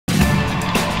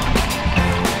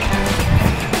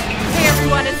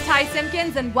Ty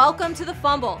Simpkins, and welcome to The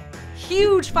Fumble.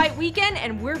 Huge fight weekend,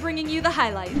 and we're bringing you the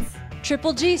highlights.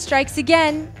 Triple G strikes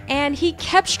again, and he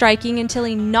kept striking until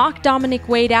he knocked Dominic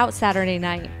Wade out Saturday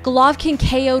night. Golovkin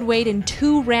KO'd Wade in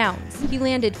 2 rounds. He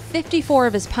landed 54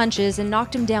 of his punches and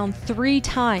knocked him down 3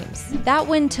 times. That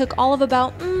win took all of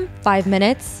about 5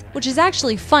 minutes, which is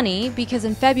actually funny because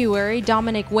in February,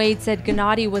 Dominic Wade said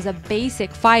Gennady was a basic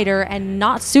fighter and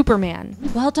not Superman.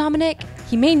 Well, Dominic,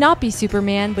 he may not be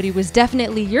Superman, but he was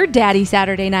definitely your daddy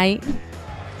Saturday night.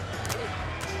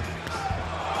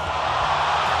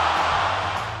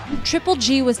 Triple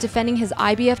G was defending his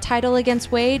IBF title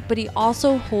against Wade, but he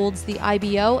also holds the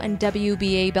IBO and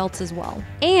WBA belts as well.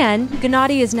 And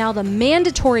Gennady is now the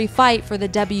mandatory fight for the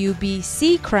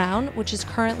WBC crown, which is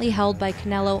currently held by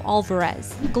Canelo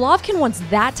Alvarez. Golovkin wants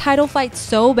that title fight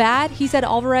so bad, he said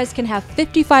Alvarez can have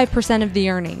 55% of the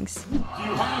earnings. Do you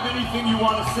have anything you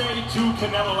want to say to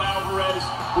Canelo Alvarez,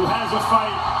 who has a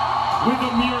fight with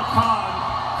Amir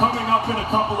Khan coming up in a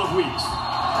couple of weeks?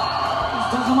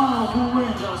 Doesn't matter who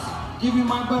wins, just give me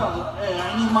my belt. Hey,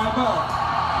 I need my belt.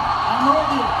 I'm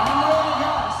ready,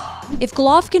 guys. If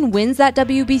Golovkin wins that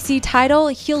WBC title,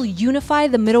 he'll unify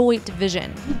the middleweight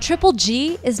division. Triple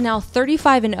G is now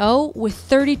 35-0 with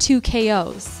 32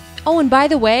 KOs. Oh, and by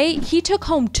the way, he took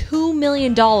home $2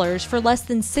 million for less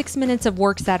than 6 minutes of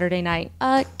work Saturday night.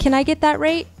 Can I get that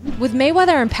rate? With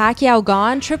Mayweather and Pacquiao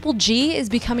gone, Triple G is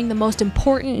becoming the most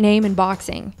important name in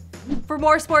boxing. For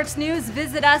more sports news,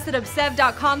 visit us at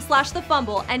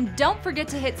obsev.com/thefumble, and don't forget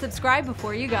to hit subscribe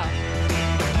before you go.